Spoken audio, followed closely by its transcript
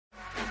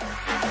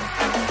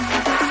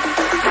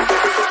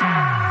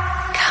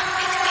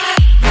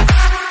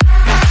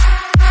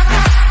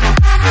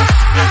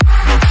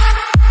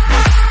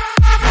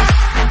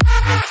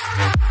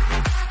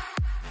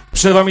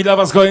Przed wami dla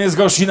was kolejny z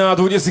gości na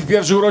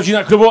 21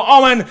 urodzinach klubu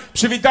Omen.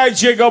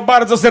 Przywitajcie go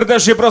bardzo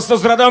serdecznie prosto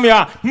z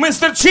Radomia,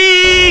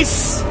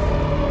 Mr.Cheez!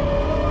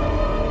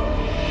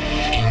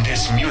 In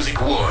this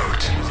music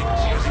world,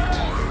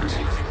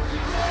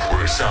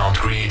 where sound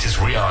creates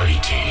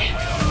reality,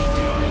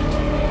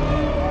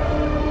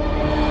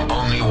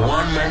 only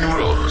one man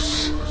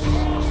rules.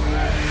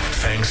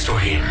 Thanks to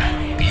him,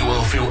 you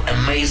will feel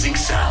amazing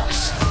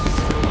sounds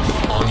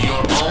on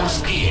your own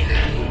skin.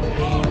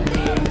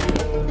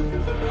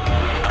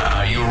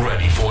 Are you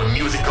ready for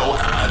musical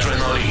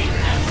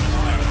adrenaline?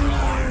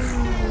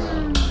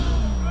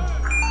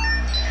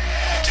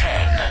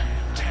 10,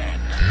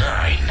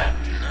 9,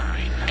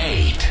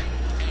 8,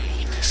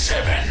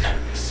 7,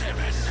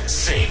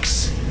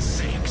 6,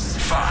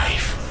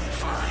 5,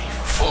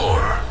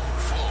 4,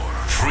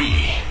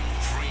 3,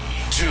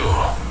 2,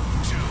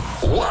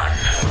 1.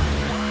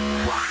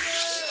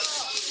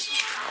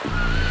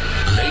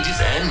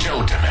 Ladies and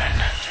gentlemen,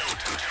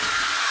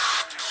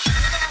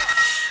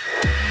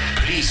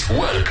 please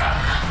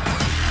welcome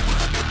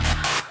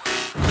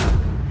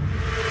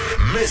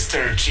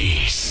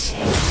Mr.Cheez.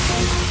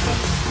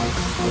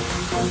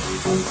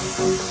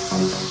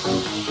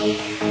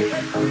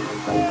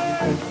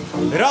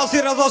 Raz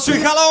i raz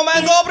oczy, halo,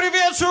 Omen, dobry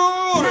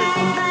wieczór!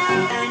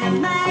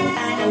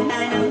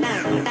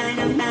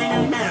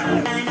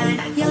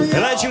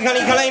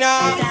 Lecimy, kolejna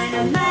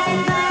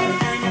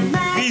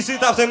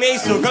wizyta w tym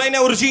miejscu,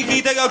 kolejne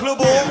urodzinki tego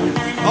klubu.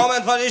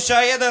 Omen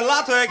 21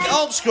 latek,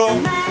 oczko,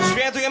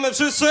 świętujemy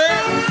wszyscy.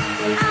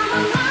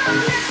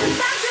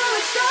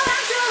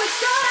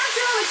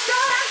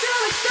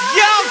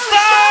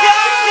 Jazda!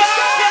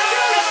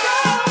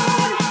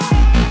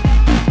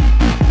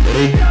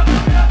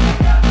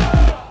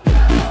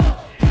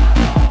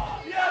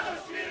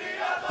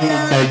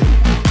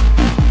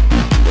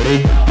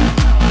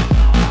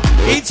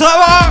 I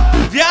cała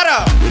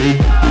wiara!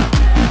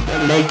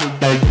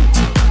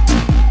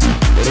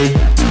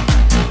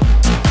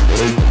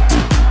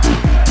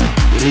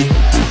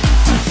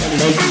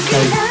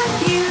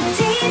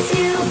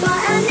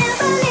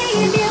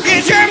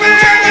 Idziemy!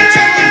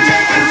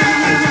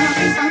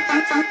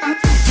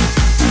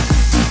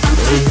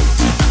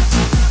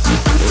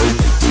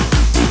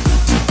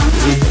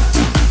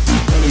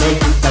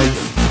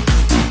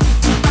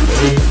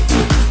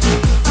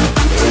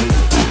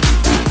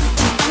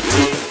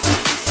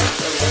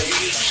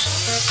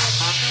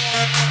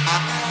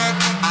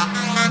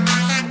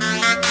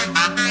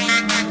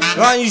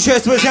 Kochani,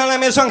 dzisiaj specjalna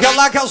mieszanka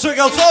dla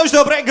każdego, coś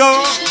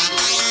dobrego.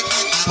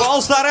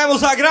 Po staremu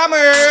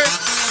zagramy.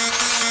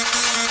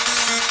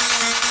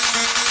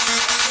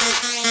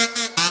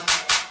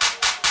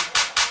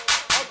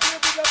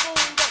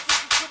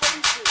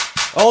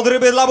 Od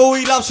ryby dla buł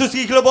i dla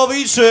wszystkich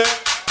klubowiczy.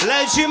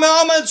 Lecimy,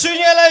 Omen, czy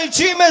nie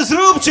lecimy?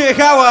 Zróbcie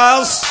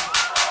hałas.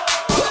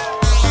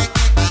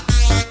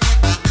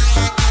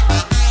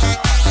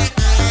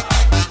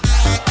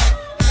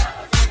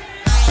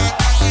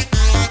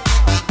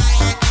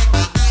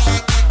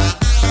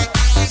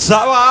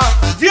 Cała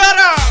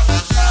wiara!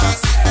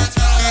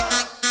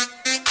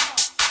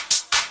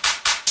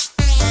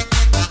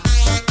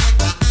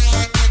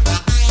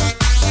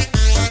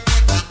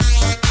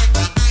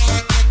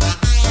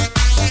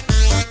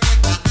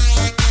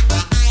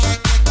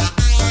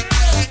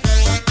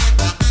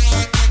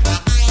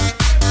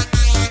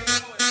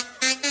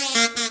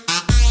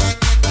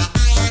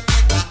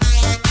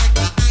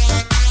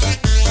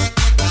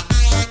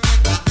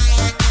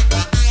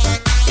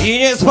 I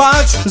nie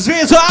spać,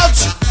 zwiedzać!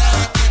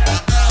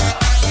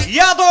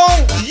 Jadą,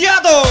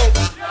 jadą!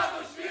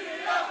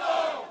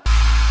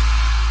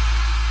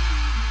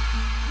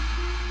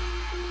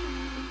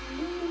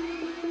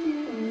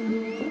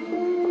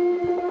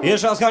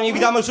 Jeszcze raz, kochani,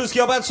 witamy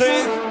wszystkich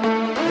obecnych.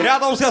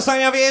 Radomska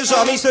Stania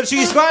wjeżdża,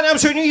 Mr.Cheez, skłaniam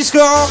się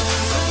nisko.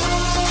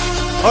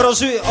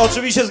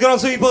 Oczywiście z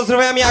gorącymi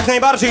pozdrawiami jak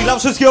najbardziej dla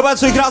wszystkich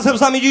obecnych razem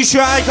z nami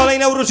dzisiaj.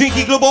 Kolejne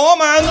urodzinki klubu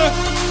Omen.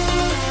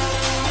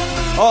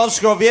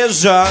 Oczko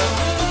wjeżdża.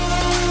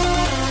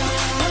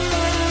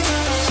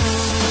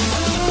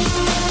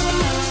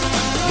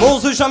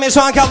 Muzyczna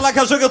mieszanka dla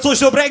każdego, coś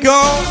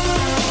dobrego.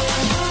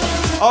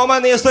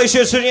 Omen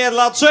jesteście czy nie?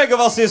 Dlaczego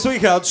was nie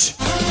słychać?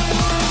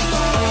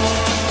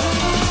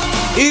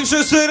 I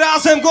wszyscy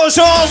razem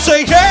głośno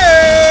say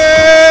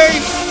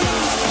hej!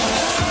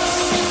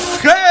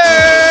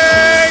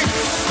 Hej!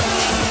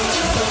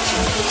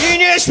 I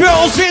nie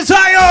śpią,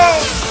 zwiedzają!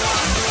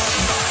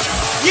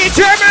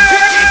 Idziemy!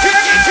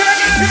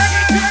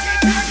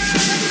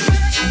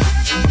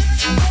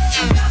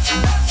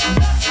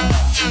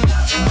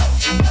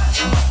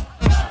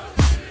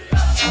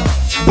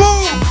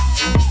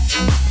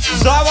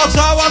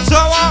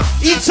 Cała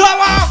i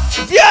cała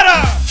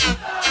wiara!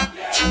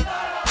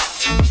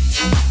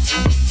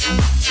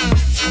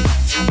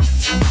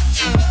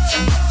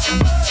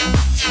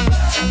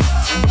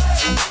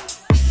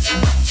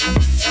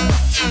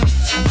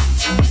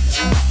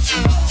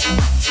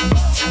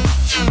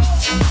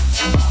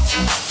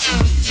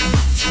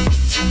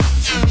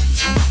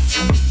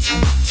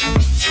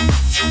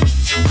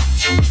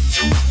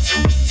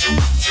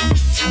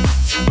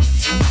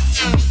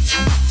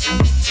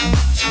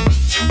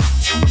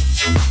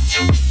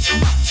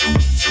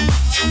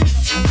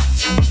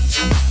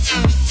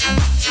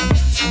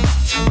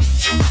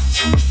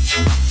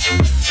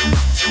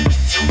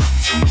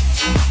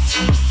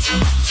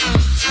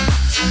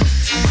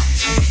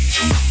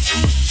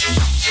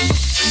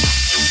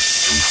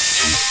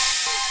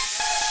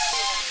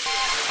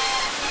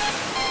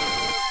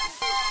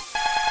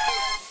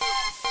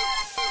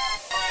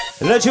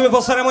 Lecimy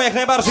po staremu jak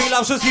najbardziej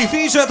dla wszystkich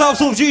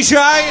fidgetowców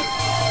dzisiaj.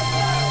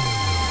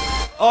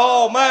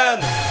 Omen!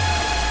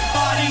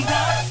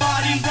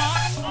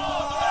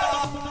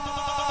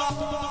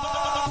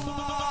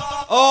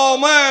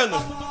 Omen!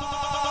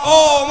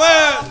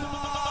 Omen!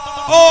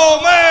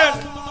 Omen!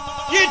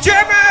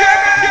 Jedziemy!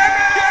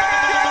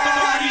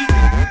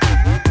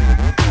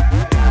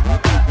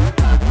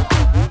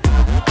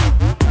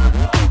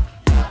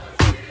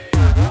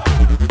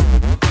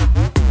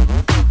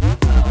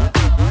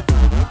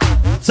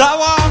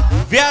 Cała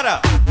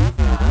wiara!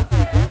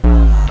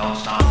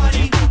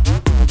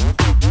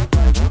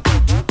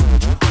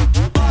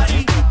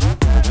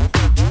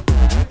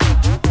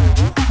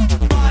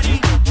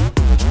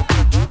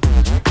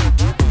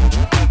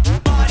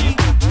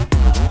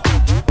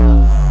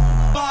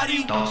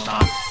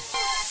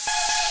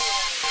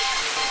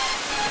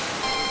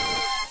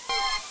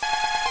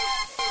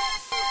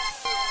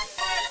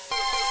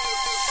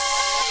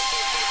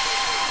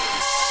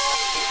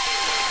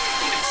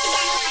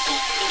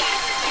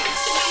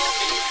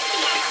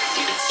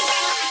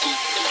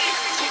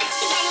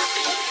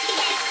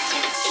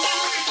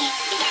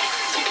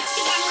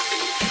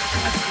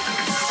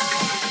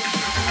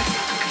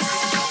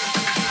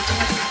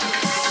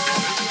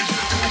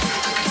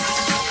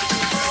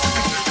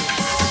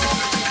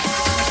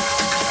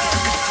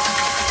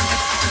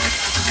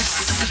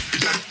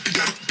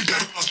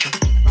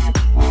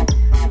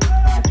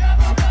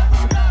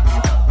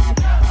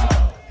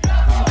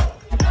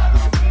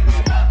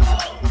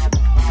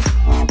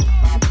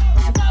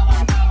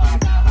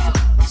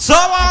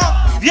 Cała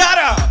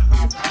wiara!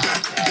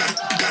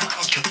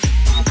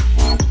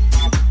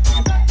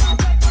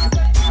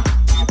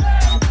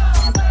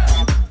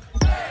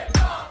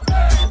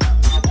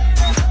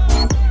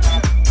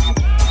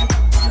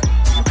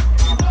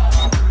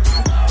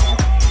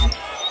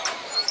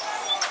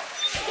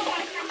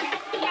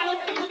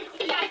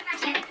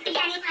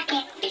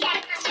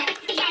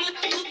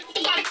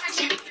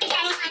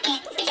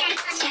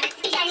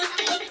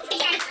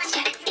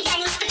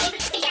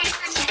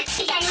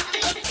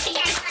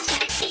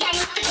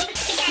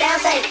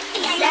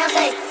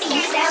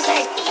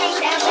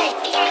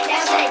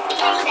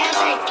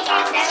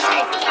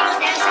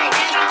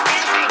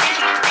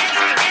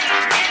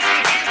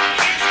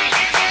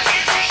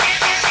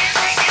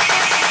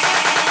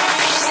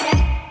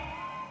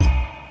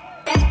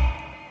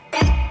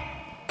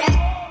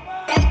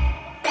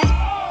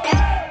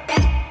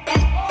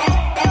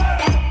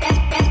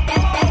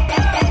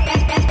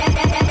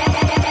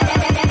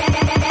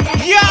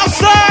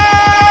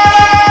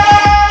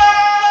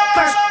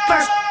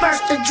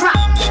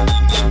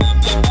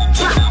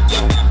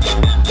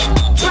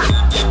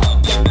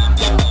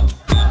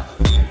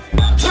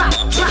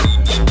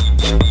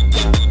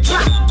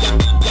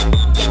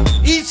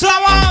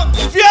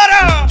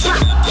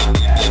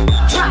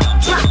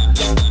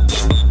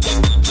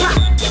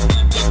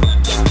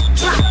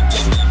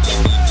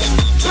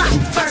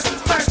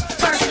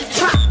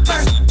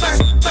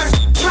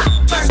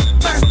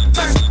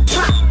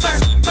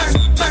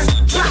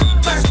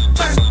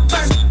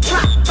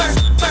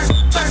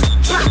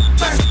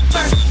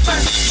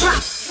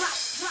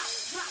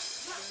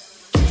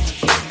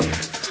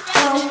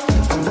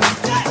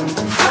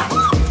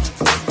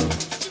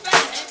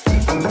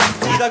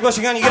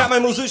 Właśnie kochani, gramy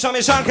muzyczna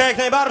mieszanka jak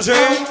najbardziej.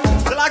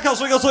 Dla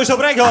każdego coś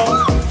dobrego.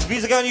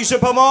 Widzę kochani, jeszcze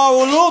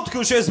pomału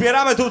ludku się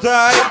zbieramy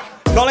tutaj.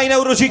 Kolejne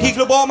urodziki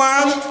Klubu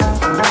Omen.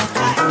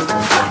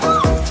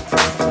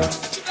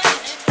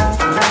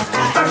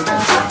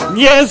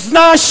 Nie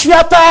zna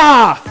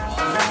świata!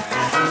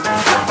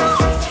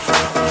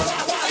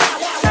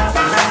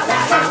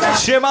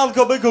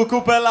 Siemanko byku,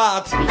 kupę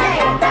lat.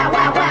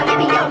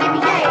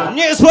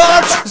 Nie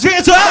spać,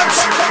 zwiedzać!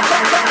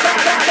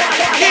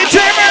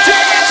 Jedziemy!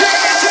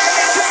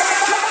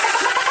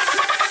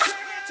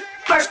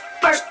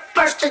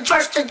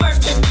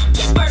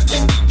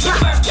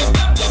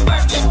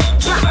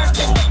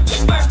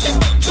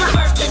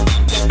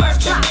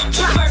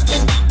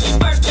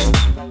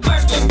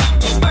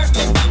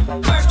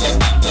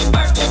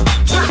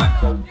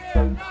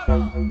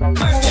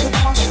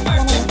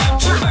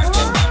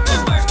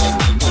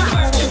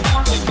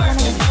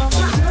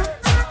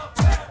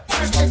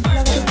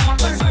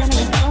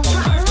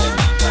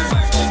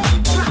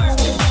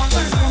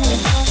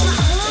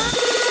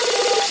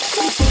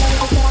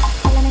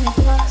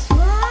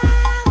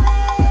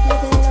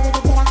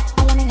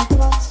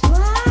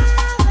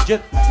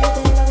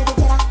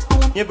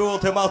 Nie było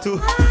tematu.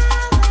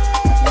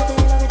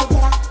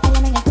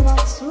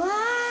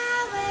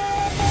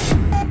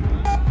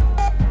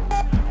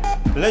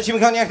 Lecimy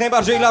kochani jak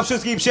najbardziej dla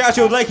wszystkich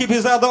przyjaciół, dla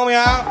ekipy z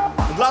Radomia,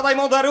 dla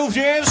Dajmonda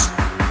również,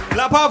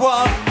 dla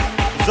Pawła.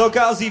 Z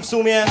okazji w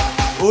sumie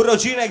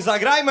urodzinek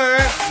zagrajmy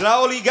dla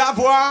Oli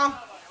Gawła.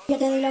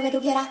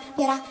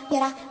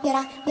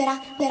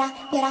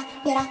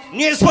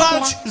 Nie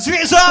spać,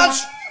 zwiedzać!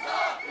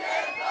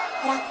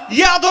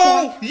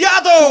 Jadą,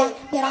 jadą!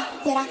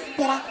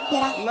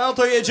 No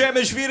to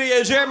jedziemy, świry,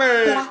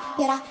 jedziemy!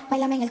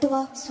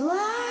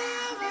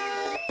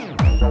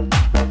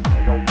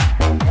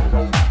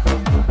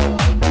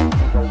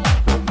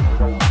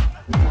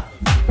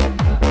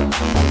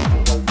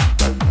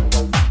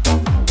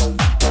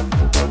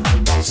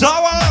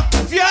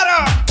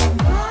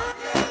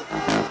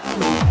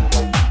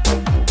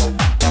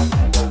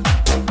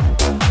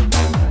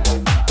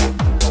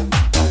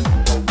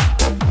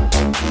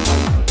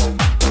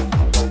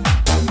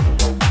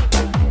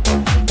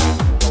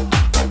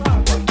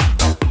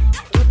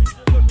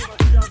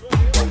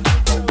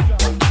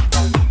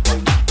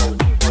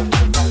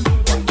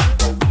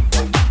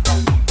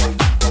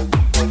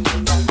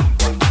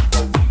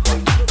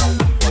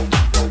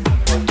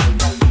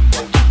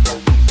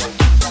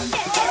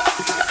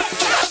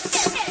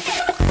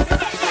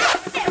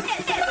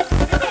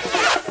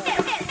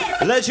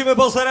 Lecimy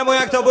po staremu,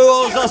 jak to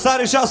było za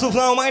starych czasów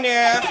na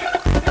Omenie.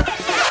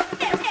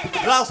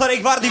 Dla starej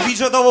gwardii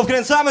budżetowo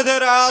wkręcamy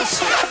teraz.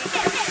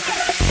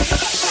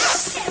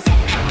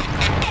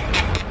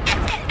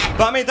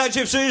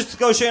 Pamiętajcie,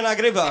 wszystko się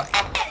nagrywa.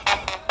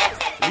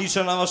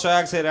 Liczę na wasze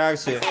akcje,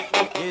 reakcje.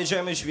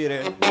 Jedziemy,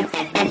 świry.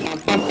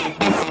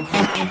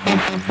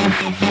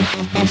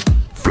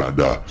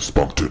 Flanda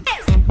Sponkton.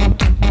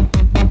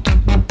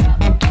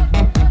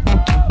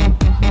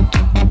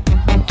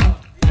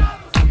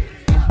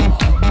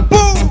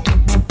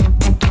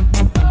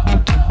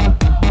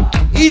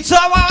 I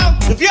cała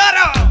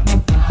wiara!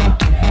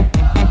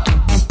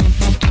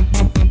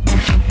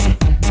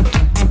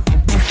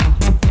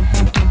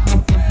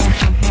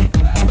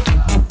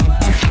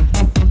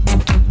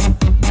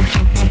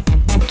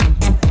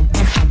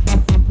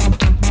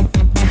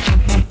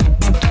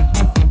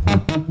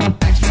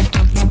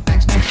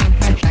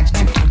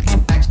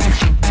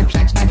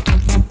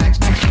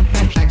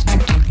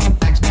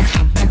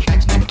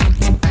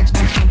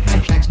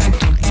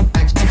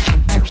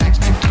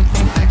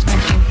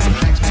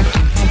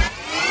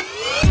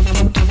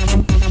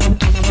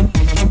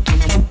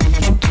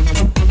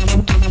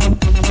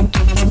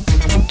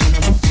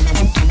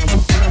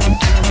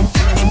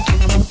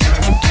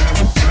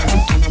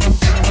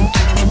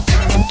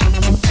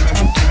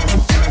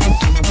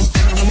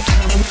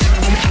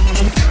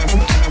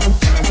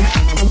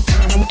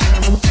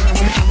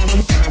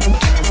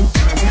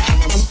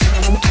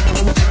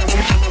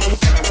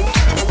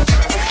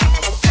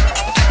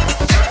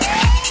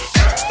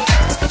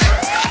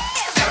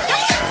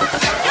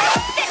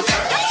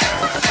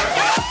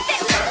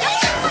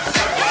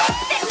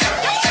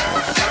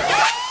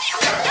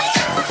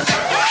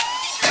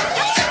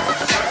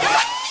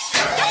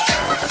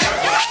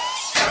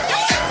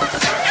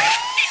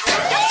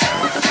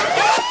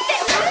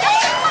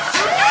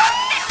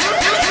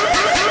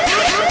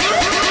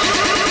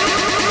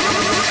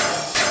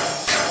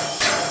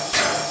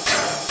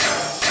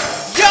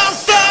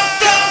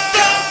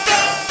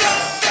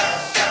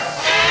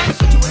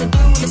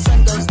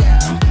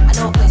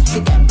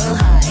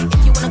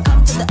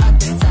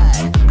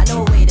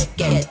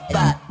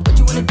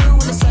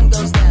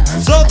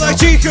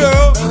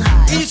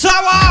 I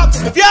cała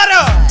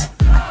wiara!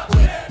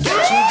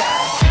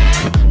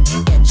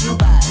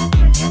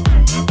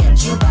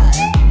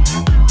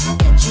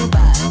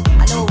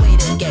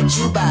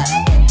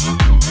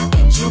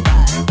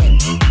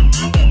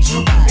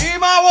 I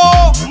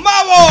mało,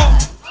 mało!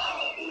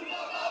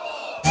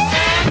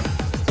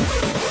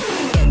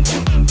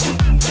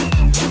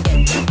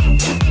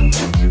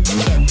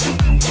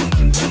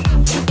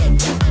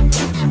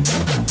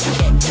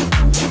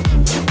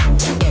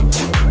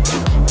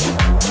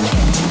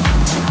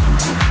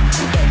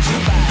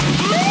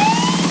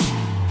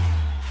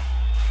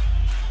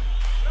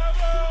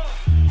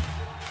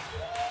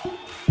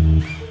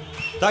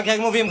 Tak jak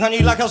mówiłem, kochani,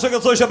 dla każdego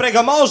coś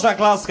dobrego można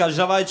klaskać,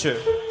 dawajcie.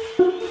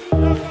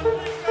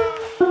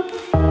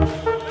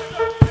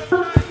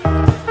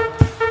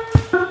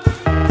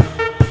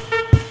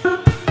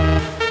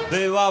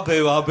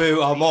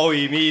 Była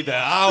moim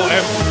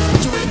ideałem.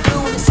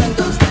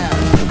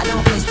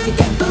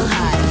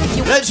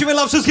 Lecimy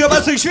dla wszystkich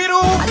obecnych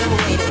świrów.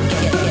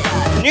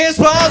 Nie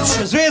spać,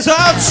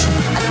 zwiedzać.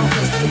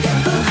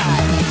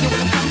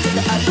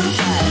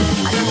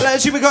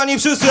 Lecimy, kochani,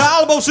 wszyscy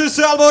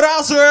albo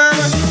razem.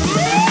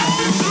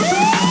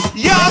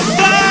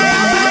 Jazda!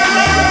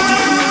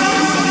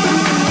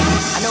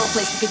 I know a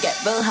place we could get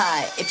real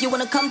high. If you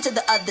wanna come to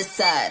the other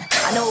side,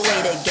 I know a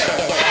way to get.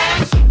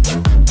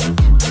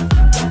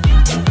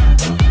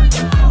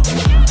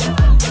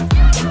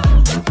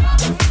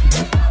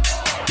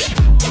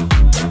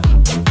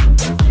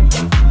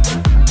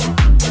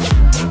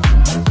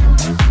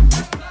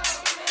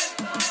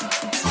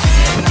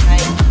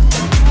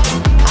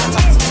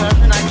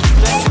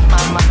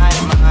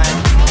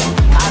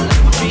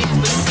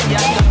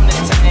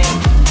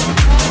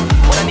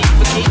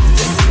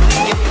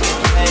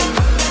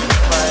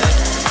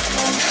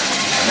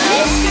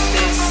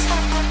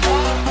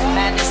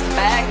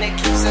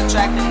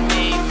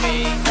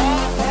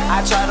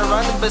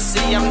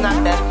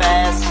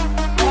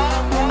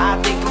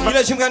 I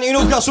lecimy, kochani,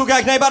 nutka szuka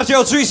jak najbardziej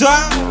od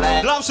Cheeza.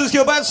 Dla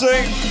wszystkich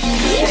obecnych.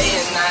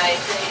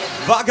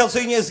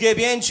 Wakacyjnie z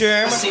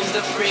giebnięciem.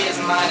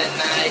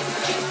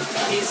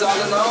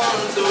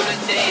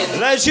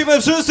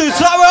 Lecimy wszyscy,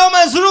 cały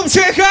Omen,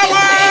 zróbcie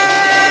hałas!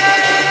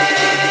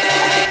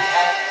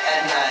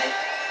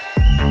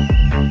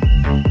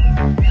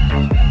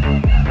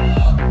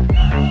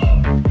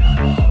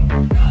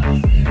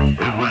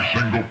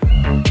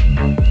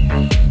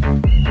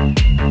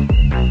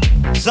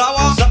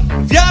 Cała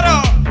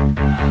wiara!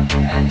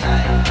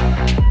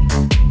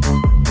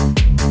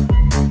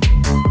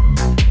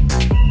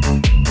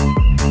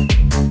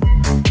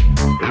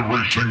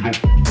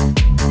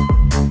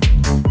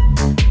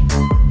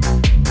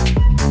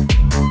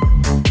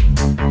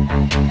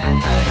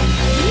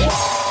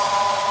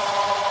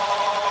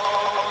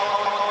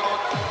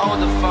 On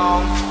the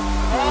phone,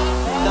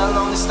 the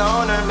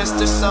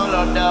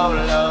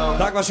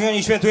Tak właśnie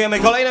oni świętujemy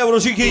kolejne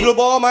urodzinki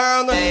Klubu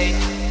Omen.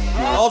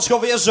 Oczko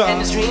wjeżdża.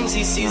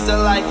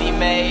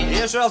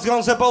 Jeszcze raz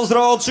gorące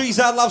pozdro od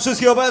Cheeza dla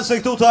wszystkich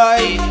obecnych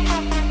tutaj.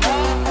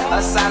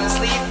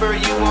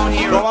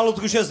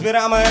 Pomalutku się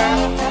zbieramy.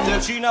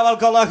 Ci na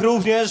balkonach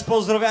również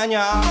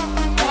pozdrowienia.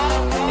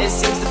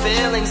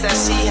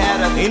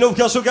 I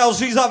nówka szuka od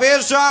Cheeza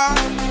wjeżdża.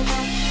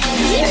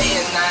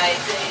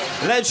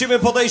 Lecimy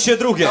podejście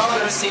drugie.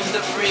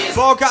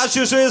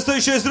 Pokażcie, że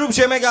jesteście,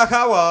 zróbcie mega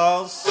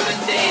hałas.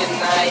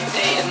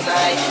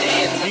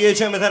 I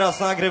jedziemy teraz,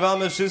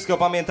 nagrywamy wszystko,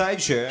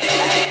 pamiętajcie.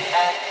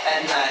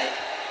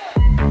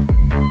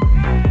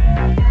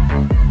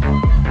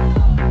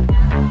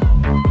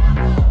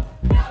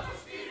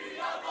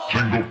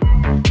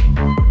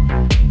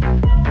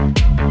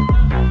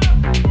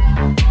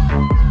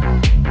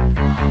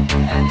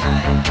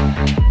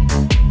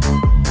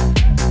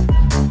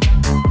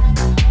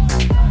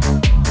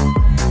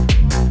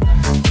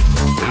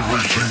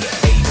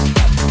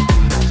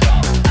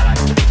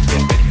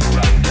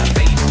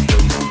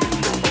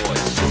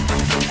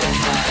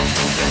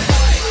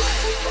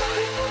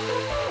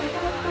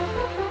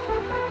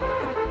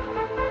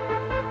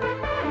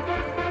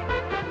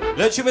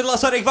 Lecimy dla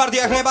starej gwardii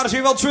jak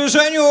najbardziej w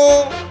odświeżeniu.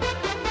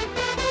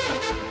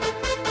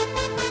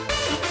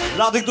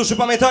 Dla tych, którzy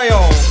pamiętają.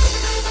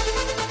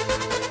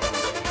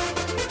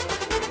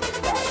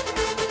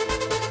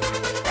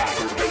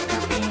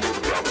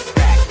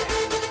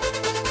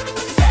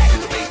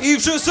 I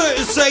wszyscy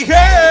say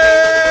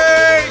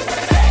hej!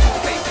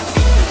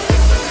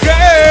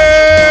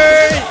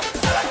 Hej!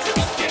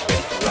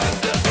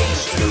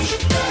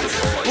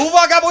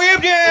 Uwaga, bo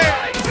jebnie!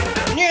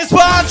 Nie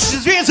spać,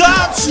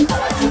 zwiedzać!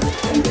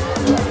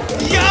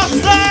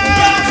 Jazda!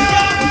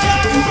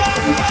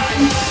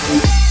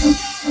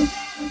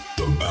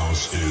 The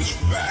bounce is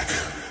back.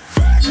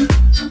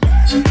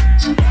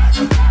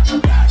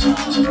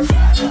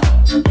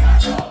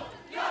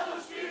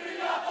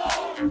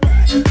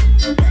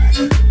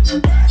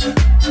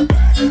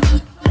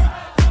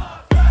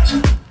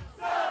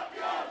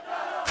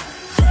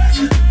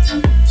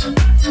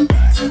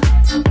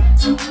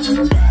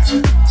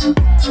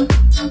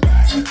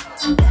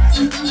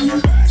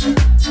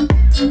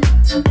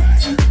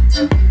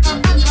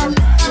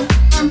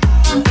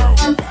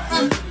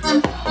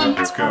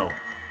 Let's go.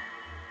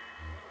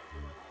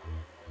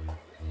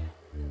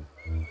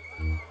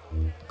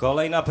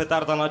 Kolejna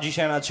petarda na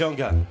dzisiaj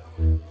nadciąga.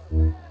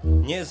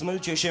 Nie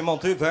zmylcie się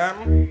motywem.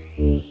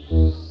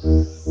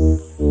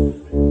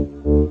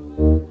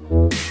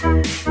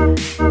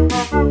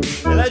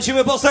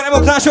 Lecimy po staremu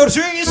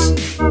Mr.Cheez.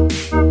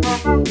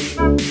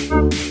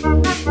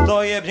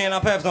 To jebnie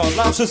na pewno.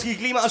 Dla wszystkich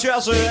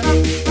klimaciarzy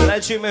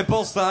lecimy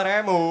po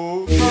staremu.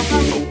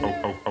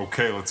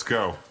 Okay, let's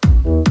go.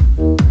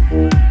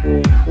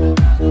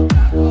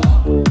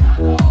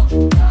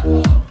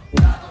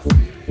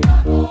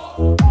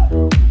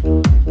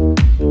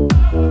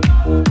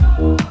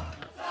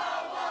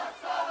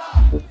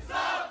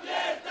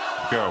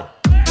 Go.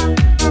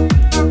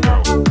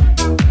 Go.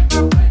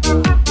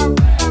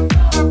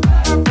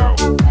 Go.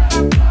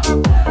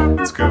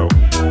 Let's go.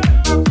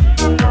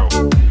 Go. Go.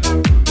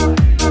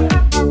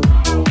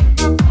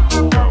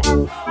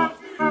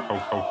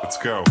 Let's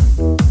go.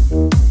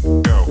 Go.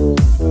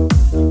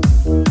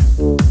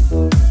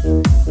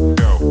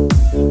 Go.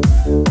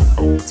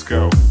 Let's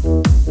go.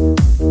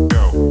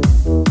 Go.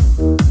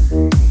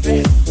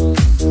 Go.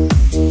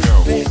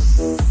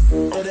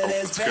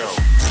 Let's go.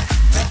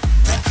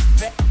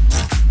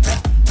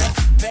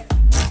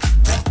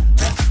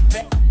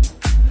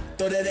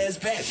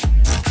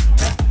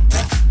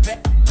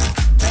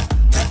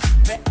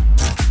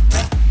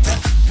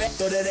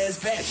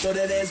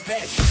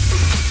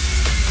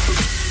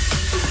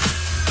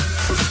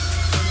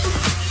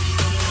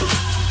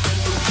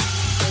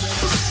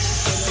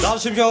 W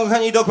dalszym ciągu,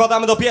 kochani,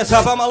 dokładamy do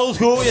pieca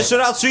pomalutku. Jeszcze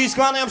raz Cheez,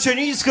 kłaniam się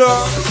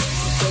nisko.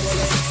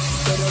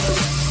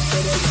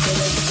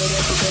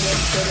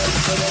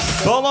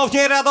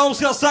 Ponownie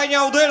radomska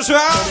stajnia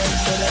uderza.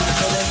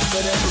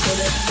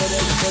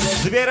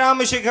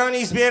 Zbieramy się,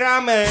 kochani,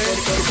 zbieramy.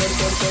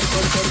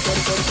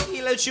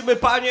 I lecimy,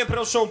 panie,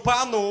 proszę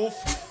panów.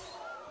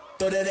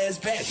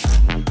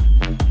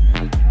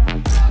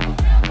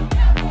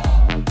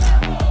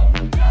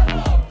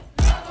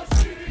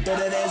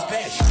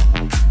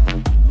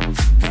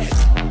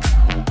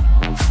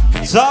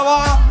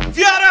 Cała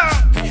wiara!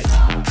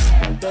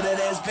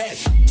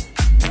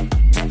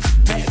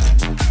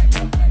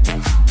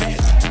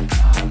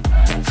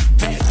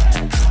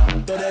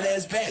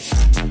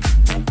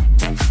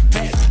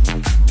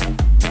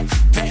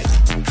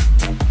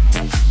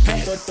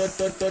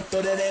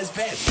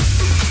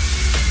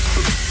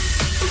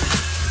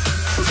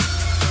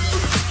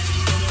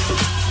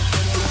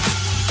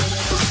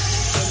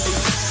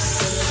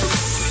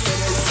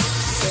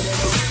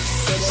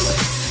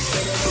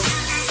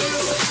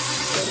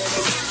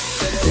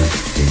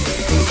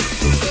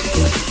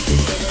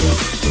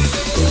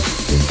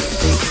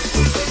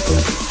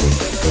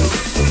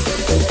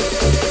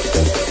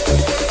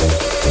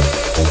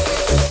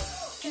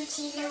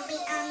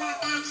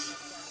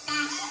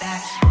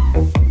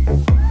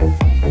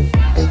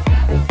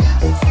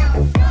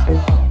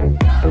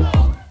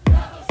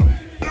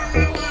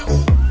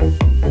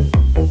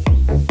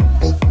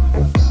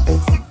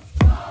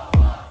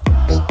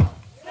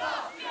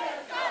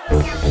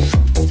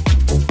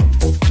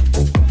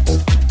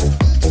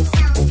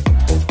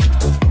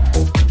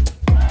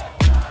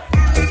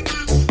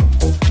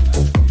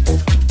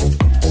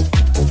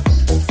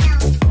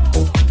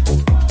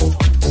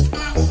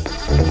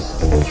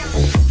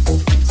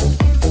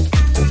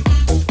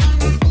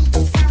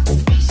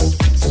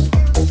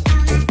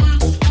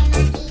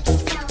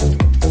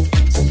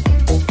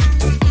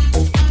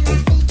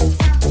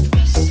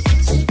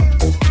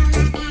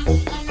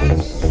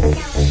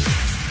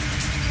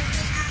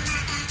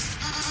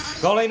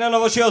 Kolejna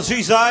nowość od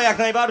Cheeza, jak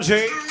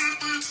najbardziej.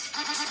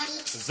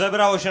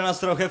 Zebrało się nas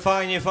trochę,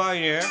 fajnie,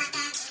 fajnie.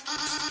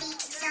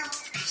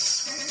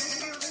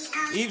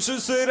 I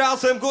wszyscy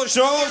razem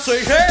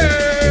głośniący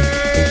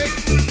hej!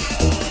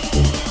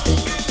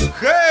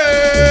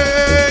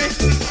 Hej!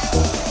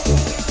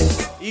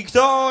 I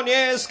kto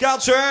nie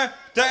skacze,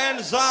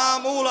 ten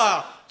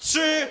zamula.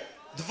 3,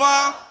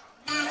 2...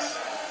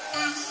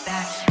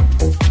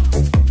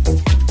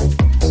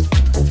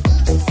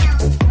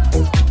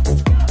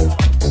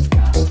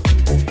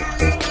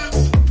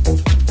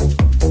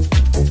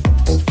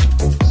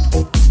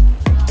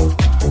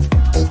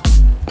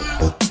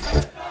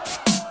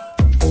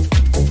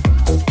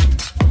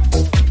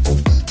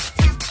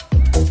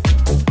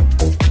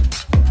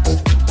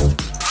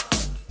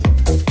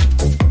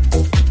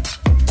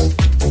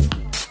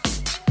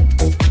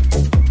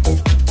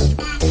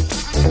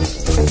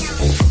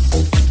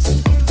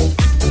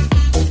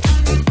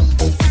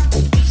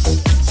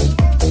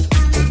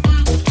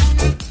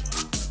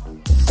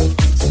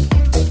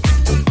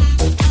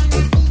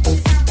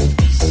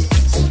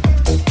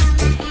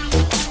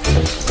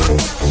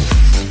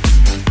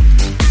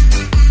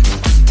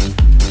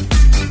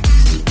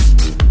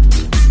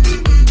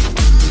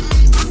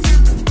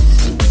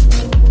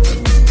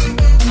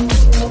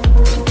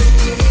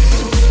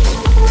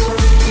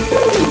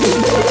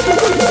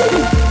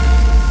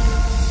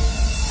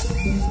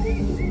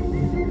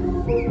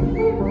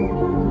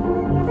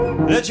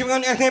 Lecimy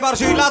jak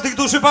najbardziej dla tych,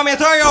 którzy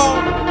pamiętają.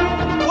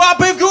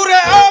 Łapy w górę,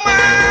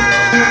 Omen!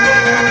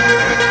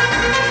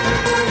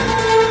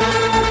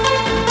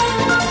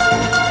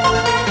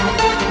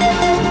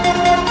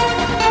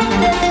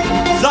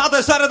 Za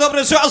te stare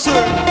dobre czasy,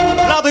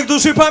 dla tych,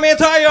 którzy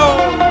pamiętają.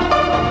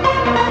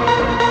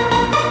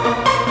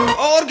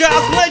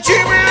 Orgazm,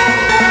 lecimy!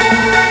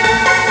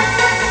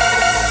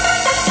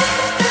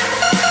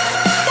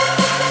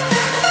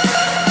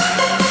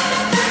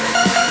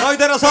 No i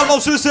teraz albo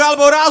wszyscy,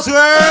 albo razem.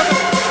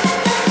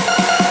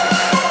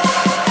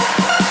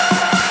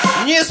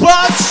 Nie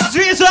spać,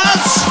 zwiedzać.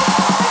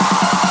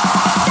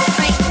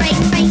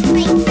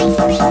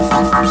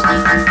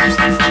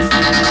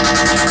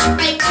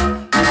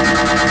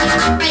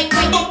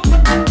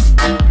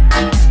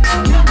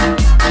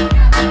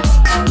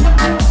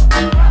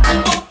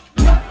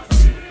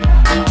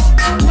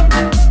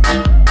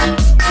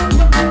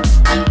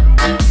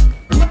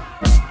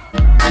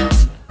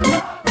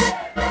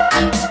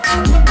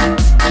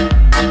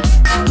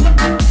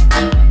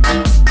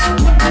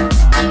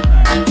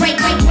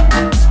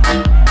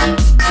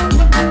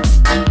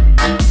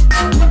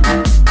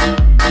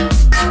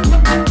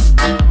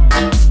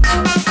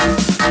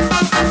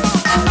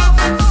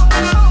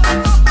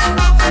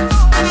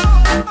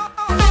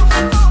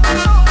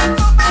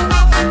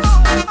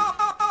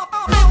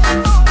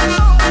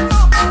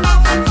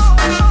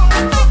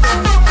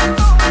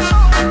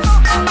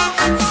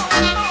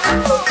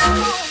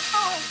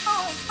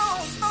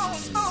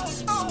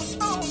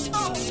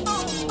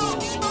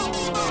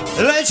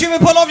 Lecimy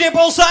ponownie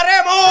po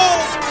staremu!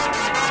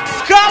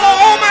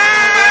 Halo,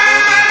 Omen!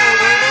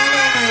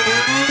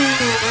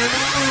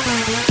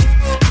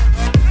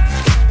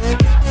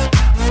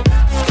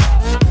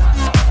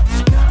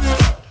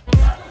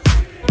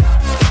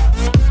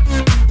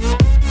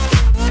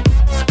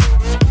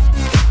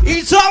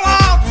 I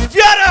cała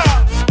wiara!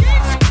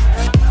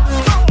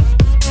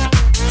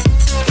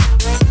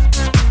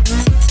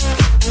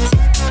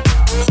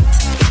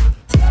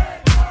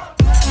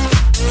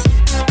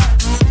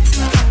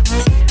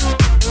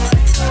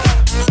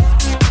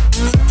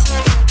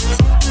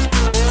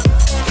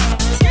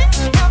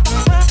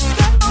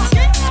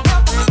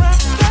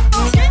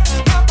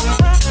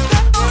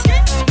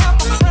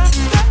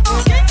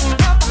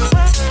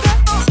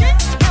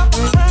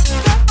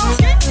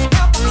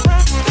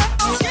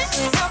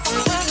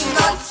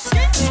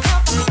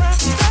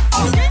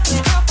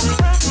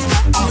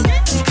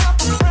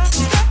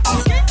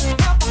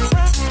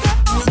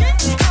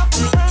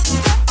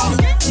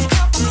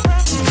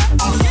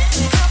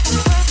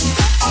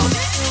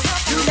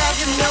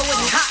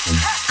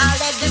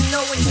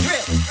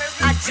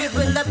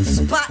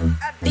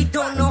 They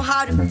don't know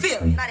how to feel.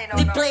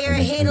 They play her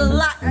hate a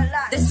lot.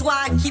 That's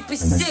why I keep it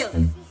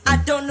sealed. I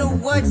don't know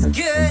what's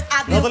good.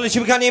 No to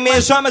lecimy, nie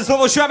mieszamy z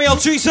nowościami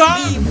od Cheeza.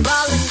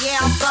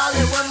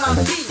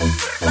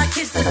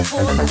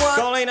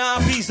 Kolejna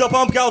pizza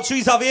pompka od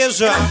Cheeza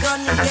wjeżdża.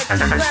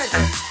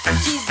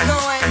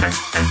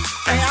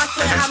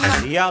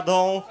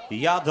 Jadą,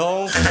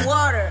 jadą.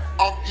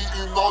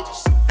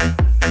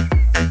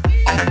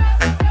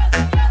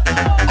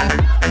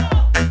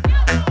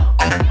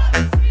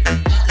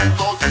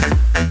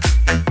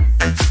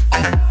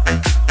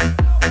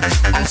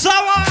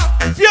 Cała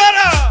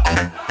wiara!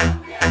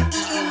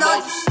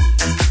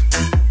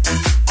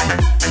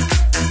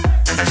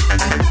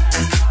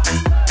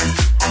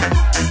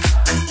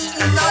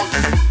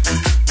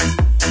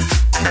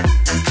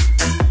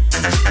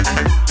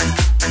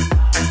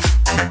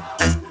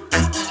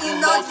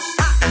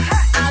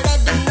 I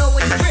let them know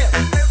it's real.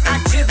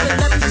 I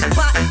dribble up the spot.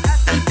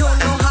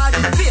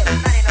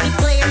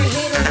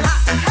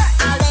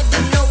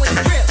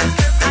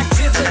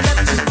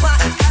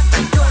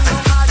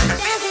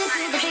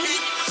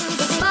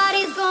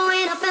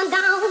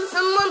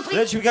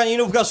 Lecimy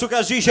kaninówka,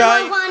 szukasz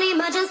dzisiaj.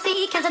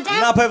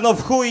 Na pewno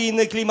w chuj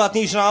inny klimat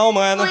niż na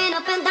Omen.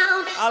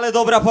 Ale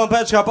dobra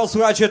pompeczka,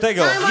 posłuchajcie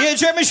tego.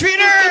 Jedziemy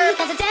świry!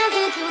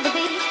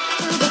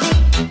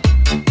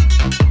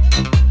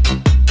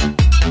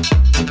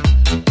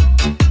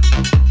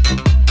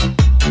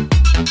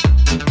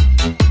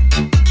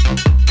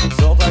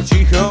 Co tak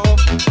cicho?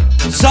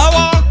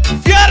 Cała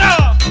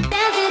wiara!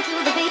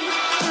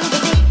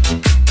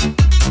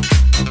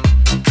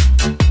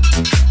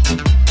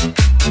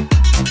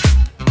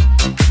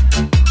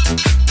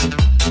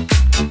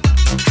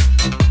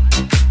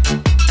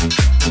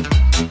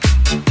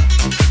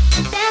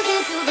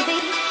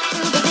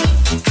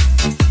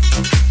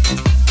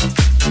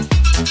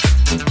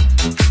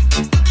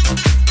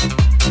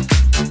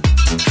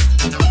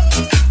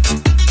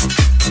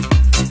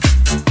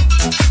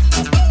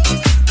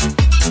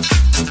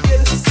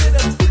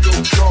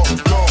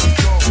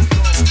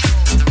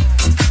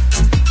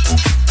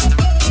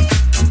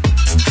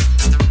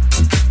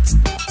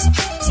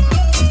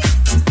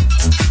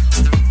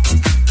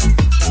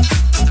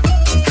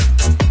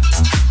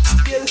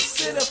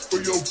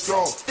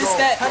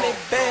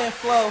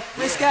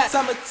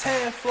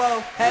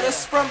 Had a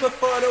sprung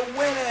before the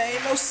winter,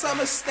 ain't no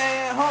summer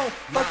staying home.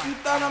 Fuck you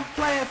thought I'm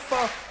playing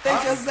for? Think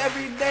cause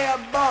every day I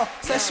ball.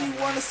 Said she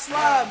wanna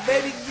slide,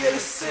 baby, get a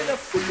sitter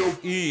for your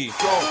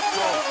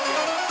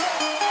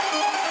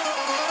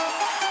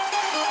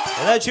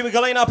Lecimy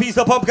kolejna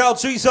pista popka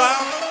od Cheeza.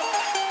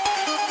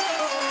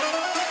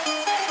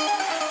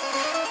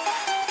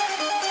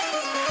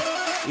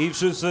 I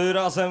wszyscy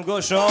razem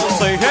głośno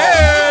say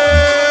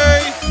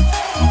hej!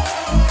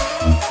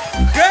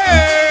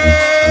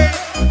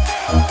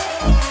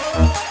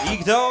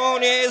 I kto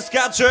nie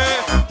skacze,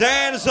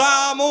 ten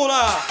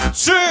zamula.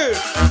 3,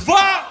 2,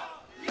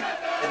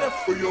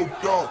 1.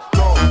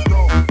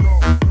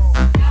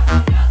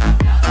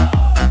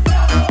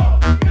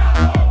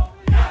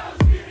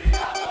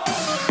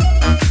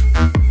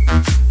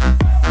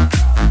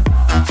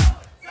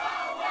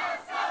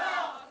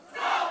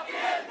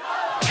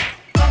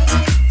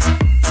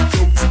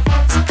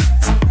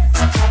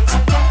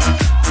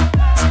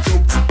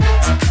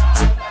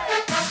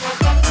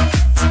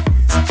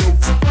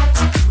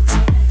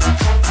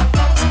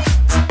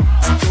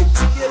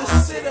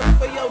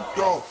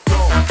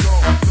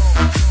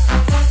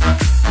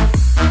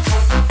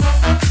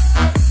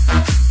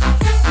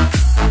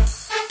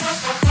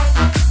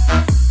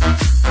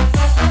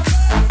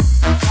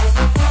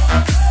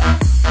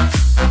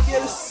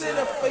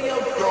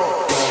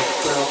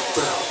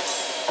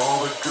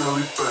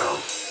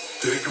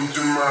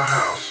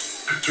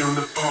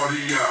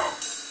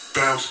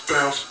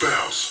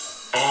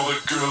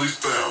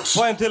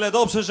 Powiem tyle,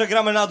 dobrze, że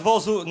gramy na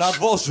dworzu.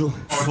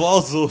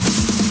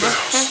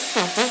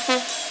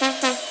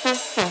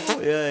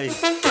 Ojej.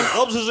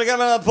 Dobrze, że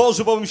gramy na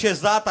dworzu, bo bym się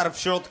zatarł w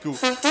środku.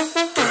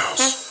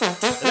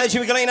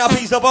 Lecimy kolejna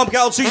pista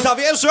pompka od Cheeza,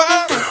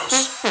 wiersza.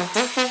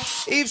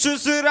 I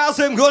wszyscy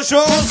razem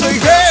głośno say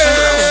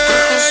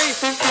hej!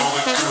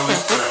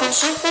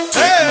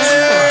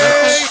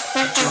 Hej!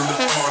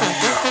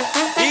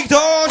 I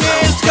kto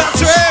nie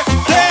skacze,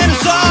 ten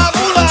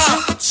zamula.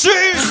 3,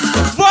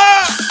 2.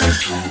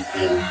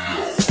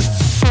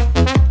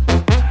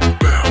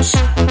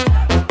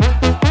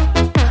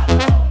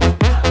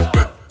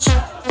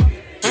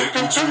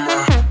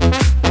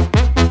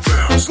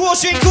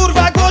 Głośniej,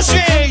 kurwa,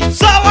 głośniej!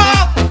 Cała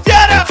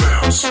wiara!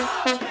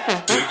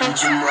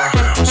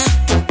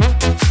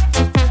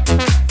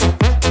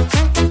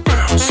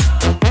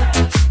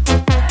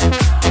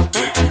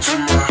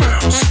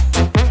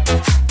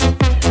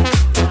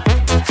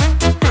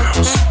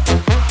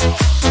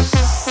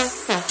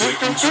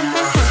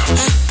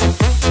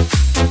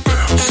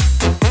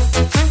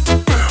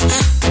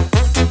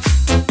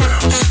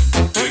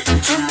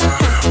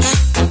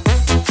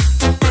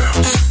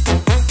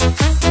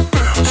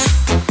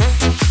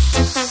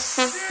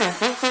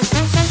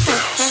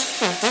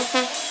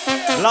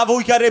 Dla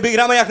wujka ryby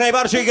gramy jak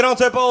najbardziej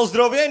gorące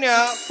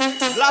pozdrowienia.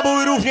 Dla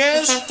buły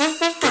również.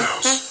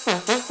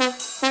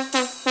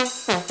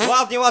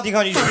 Ładnie, ładnie,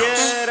 kochani,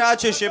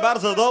 zbieracie się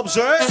bardzo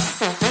dobrze.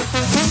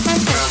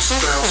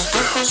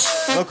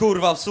 No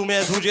kurwa, w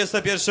sumie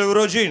 21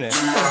 urodziny.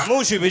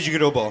 Musi być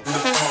grubo.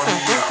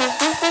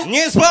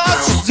 Nie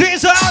spać,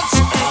 zwisać!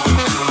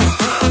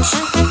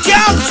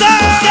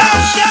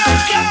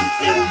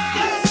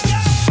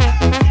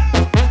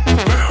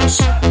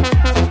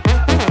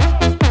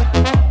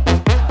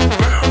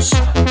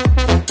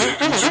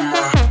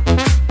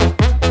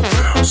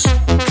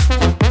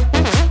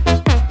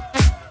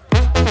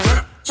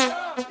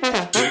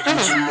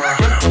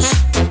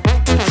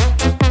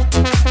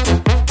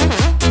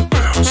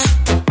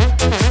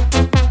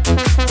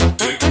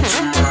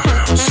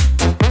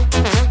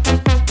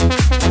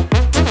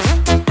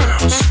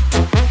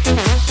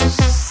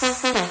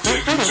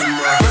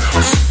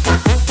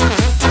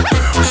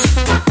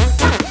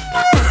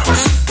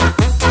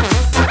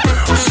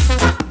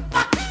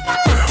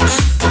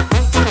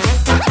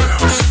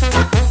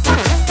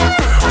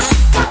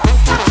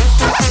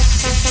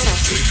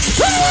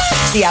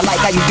 See, I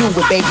like how you do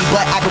it, baby,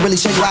 but I can really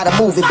show you how to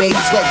move it, baby.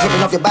 Sweat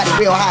dripping off your body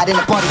real hot in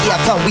the party. Yeah,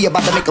 I come, we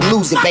about to make them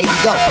lose it, baby.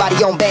 Go, body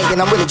on bang, and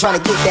I'm really trying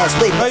to get that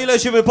split. No i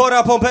lecimy,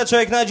 pora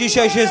pompeczek na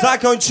dzisiaj się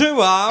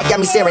zakończyła. Got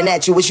me staring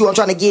at you, it's you I'm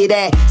trying to get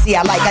at. See,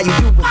 I like how you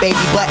do it,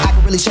 baby, but I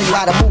can really show you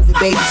how to move it,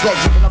 baby. Sweat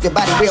dripping off your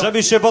body real.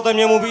 Żebyście potem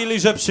nie mówili,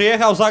 że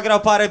przyjechał, zagrał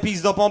parę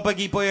pis do pompek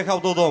i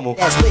pojechał do domu.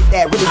 That split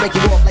that really break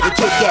you off like a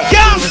Kit Kat.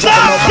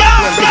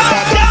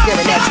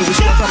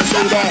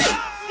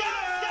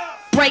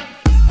 Break.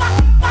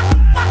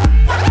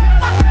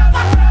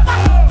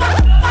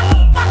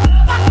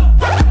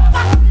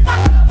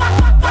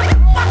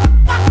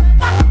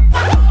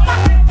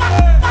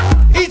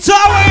 I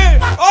cały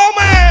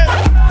Omen!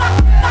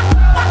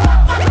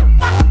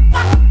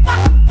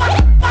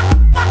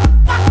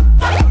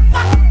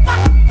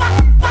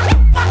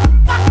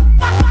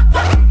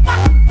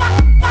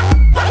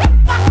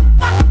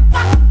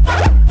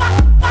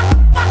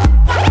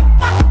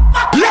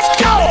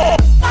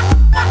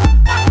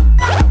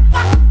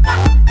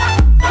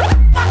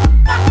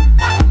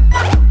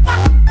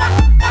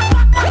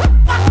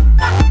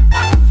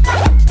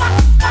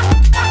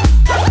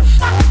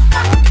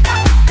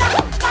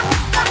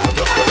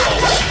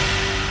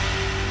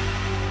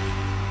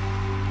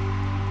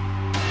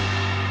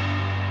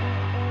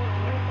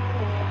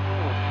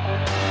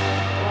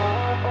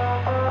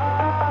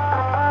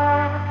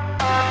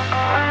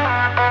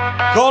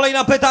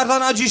 Kolejna petarda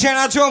na dzisiaj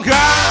naciąga.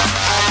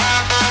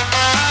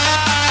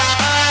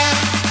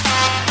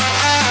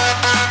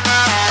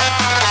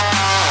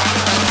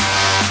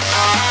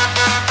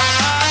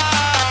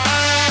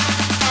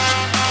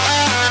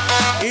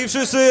 I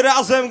wszyscy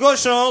razem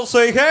głośno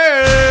say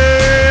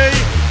hej!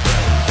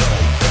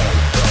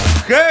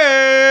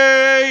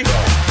 Hej!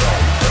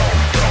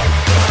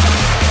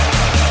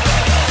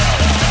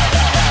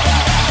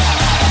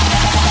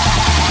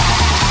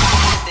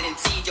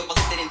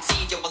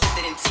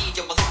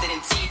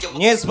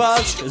 Nie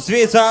spać,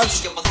 zwiedzać.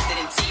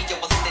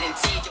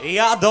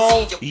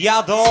 Jadą,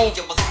 jadą.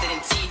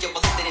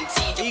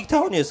 I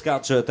kto nie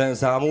skacze, ten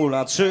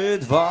zamula. 3,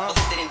 2.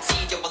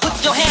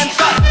 Put your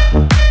hands up.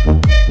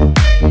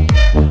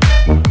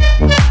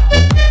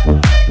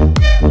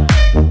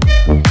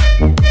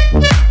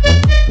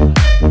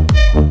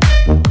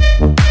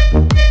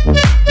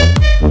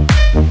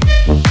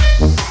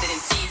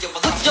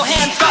 Put your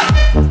hands up.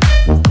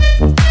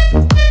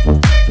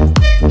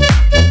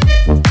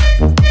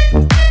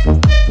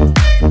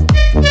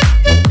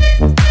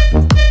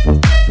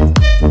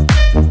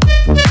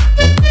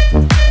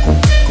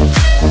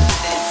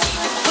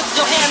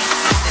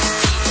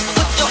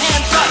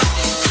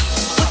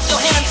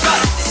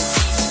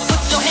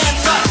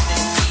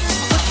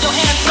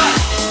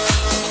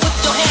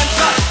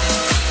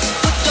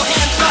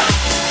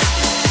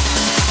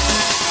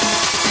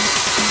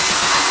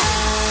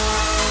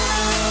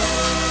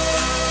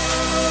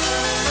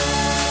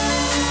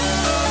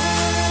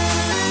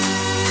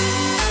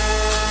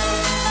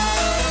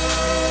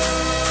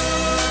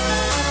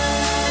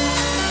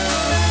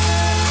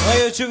 No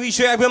i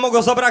oczywiście jakby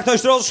mogło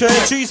zabraknąć troszkę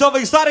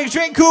cheese'owych starych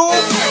dźwięków.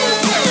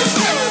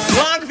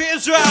 Flank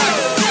wjeżdża.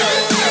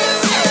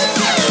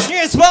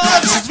 Nie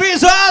spać,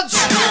 zwiedzać.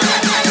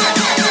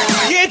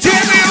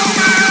 Jedziemy.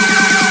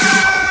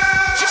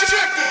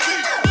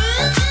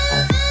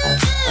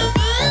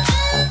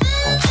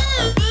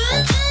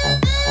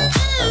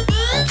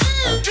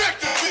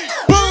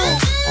 Boom.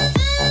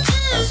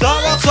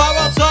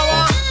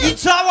 Cała i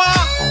cała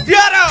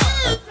wiara.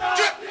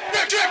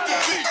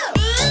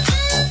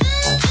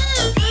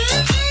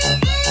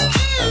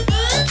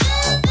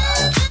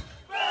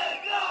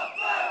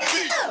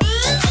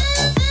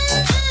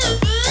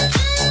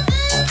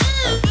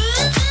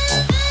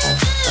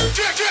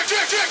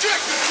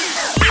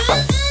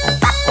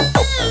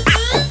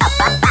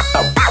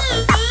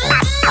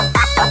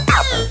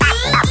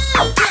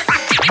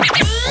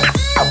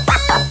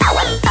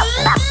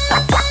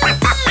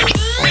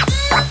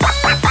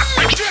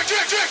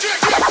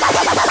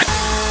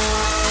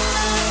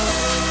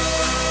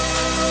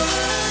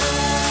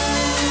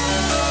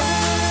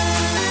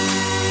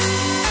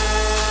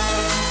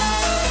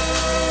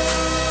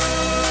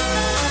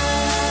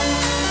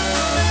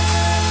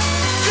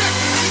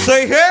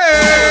 Say hey!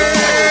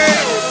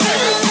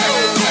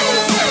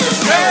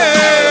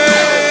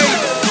 Hey!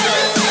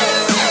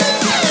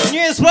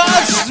 Nie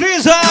spać,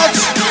 zwiedzać!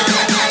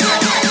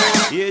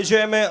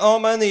 Jedziemy,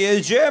 Omen,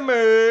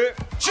 jedziemy!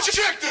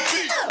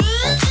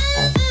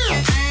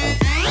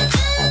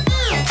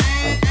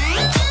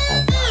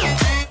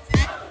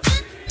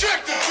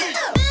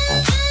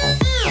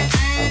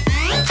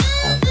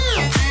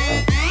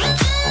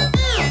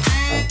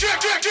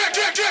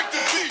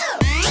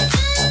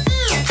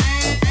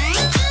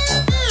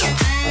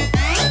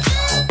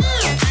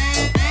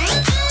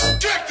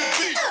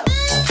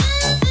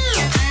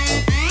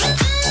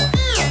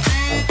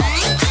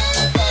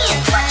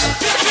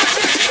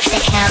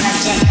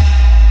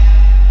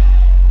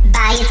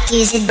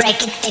 use it,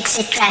 break it, fix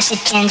it, trash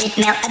it, change it,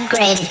 melt,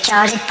 upgrade it,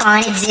 charge it,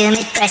 point it, zoom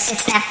it, press it,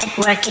 snap it,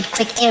 work it,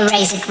 quick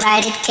erase it,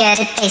 write it, cut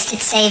it, paste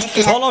it, save it,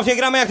 load. Ponownie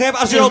gramy jak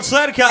najbardziej od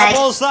serka,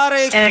 po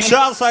starych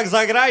czasach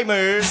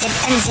zagrajmy. Zip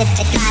unzip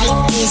it, try it,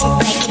 use it,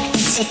 break it,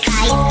 fix it,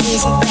 try it,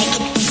 use it, break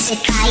it, fix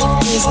it, try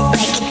it, use it,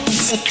 break it,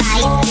 fix it, try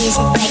it, use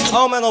it, break it.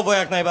 Omenowo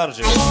jak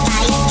najbardziej.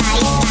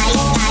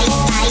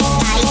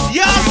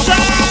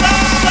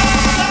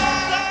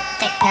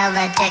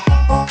 Technologic.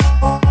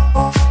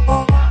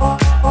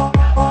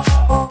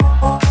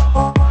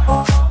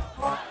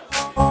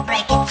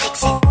 Break it,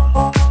 fix it.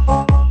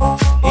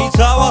 I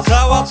cała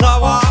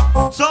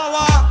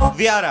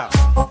wiara.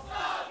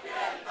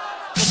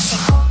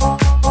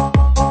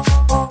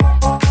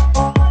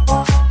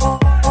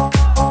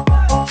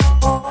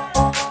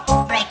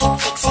 Break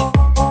it, fix it.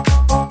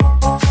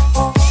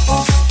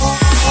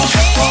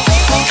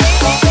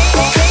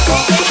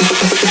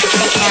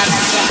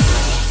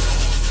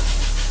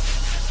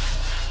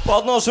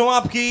 Podnoszą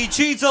łapki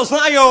ci, co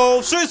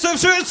znają. Wszyscy!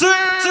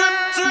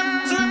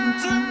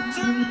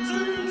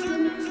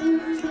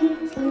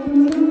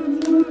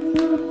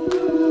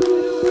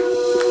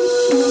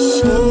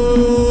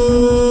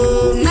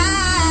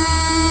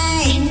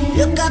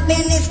 Look up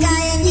in the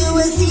sky and you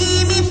will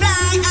see me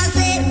fly. I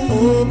said,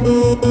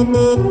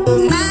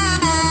 my.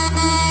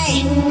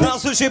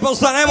 Krasy się po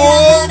staremu.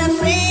 I'm not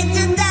afraid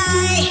to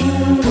die.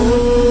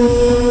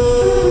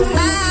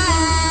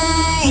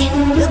 My.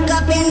 Look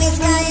up in the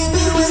sky and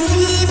you will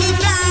see me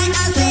fly.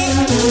 I said,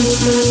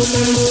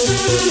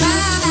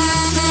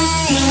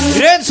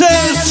 my. Ręce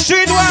z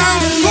skrzydła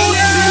w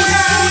górę.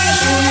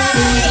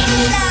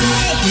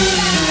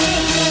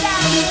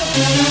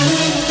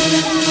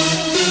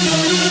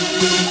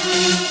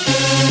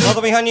 No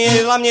to Michanie,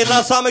 dla mnie,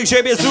 dla samych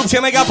siebie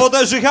zróbcie mega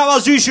potężny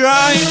hałas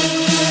dzisiaj.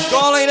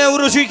 Kolejne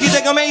urodzinki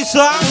tego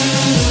miejsca.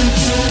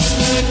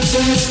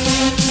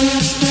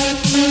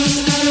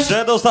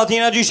 Przedostatni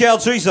na dzisiaj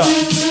od Cheeza.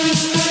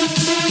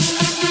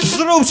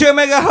 Zróbcie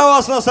mega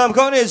hałas na sam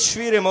koniec,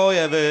 świry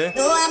moje wy.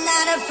 No, I'm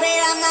not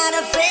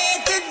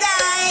afraid to die.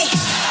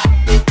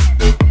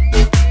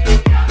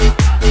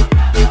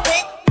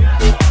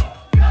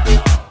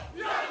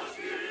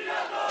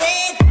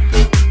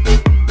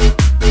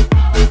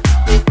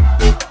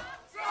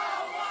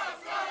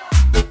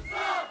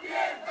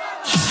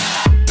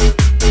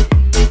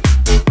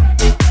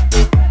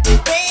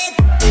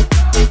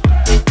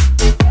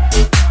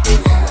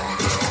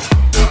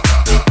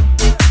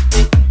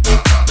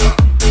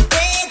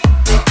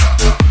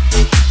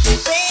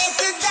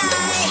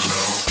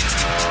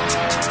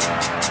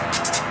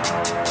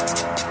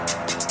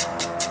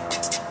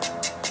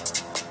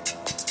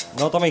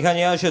 No to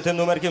Michanie, ja się tym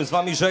numerkiem z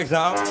wami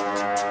żegnam.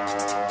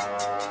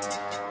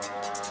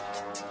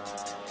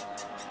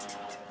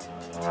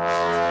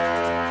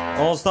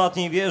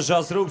 Ostatni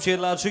wjeżdża, zróbcie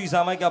dla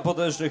Cheeza mega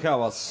potężny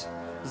hałas.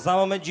 Za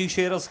moment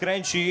się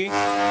rozkręci.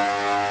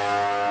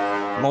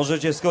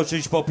 Możecie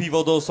skoczyć po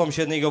piwo do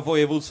sąsiedniego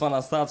województwa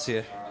na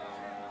stację.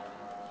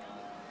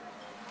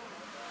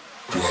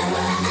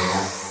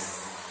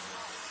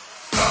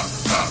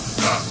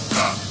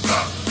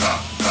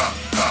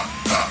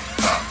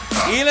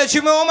 I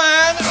lecimy,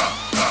 Omen!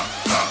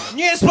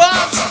 Nie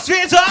spać,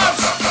 zwiedzać!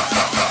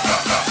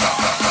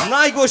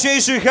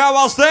 Najgłośniejszy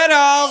hałas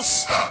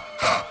teraz!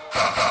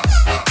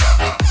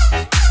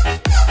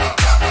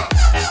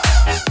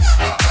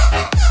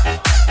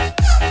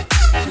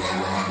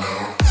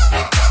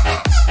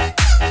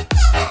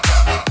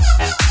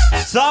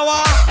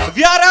 Cała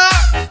wiara!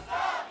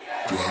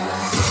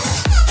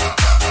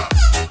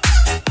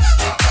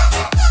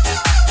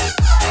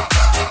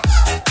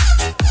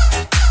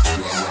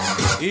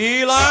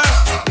 Ile?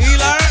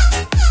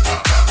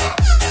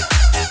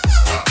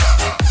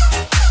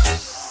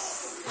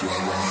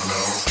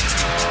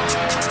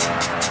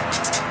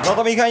 No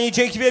to Michani,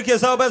 dzięki wielkie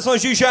za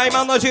obecność dzisiaj.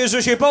 Mam nadzieję,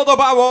 że się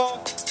podobało.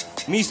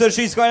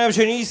 Mr.Cheez, kłaniam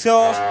się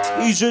nisko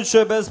i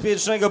życzę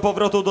bezpiecznego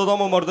powrotu do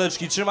domu,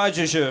 mordeczki.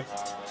 Trzymajcie się.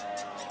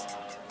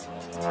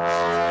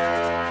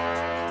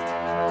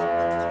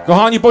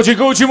 Kochani,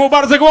 podziękujcie mu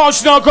bardzo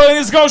głośno.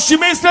 Kolejny z gości,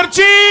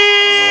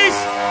 Mr.Cheez!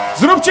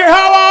 Zróbcie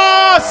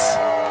hałas!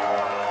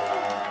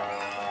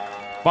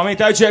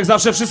 Pamiętajcie, jak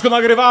zawsze wszystko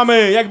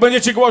nagrywamy. Jak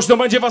będziecie głośno,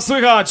 będzie was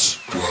słychać.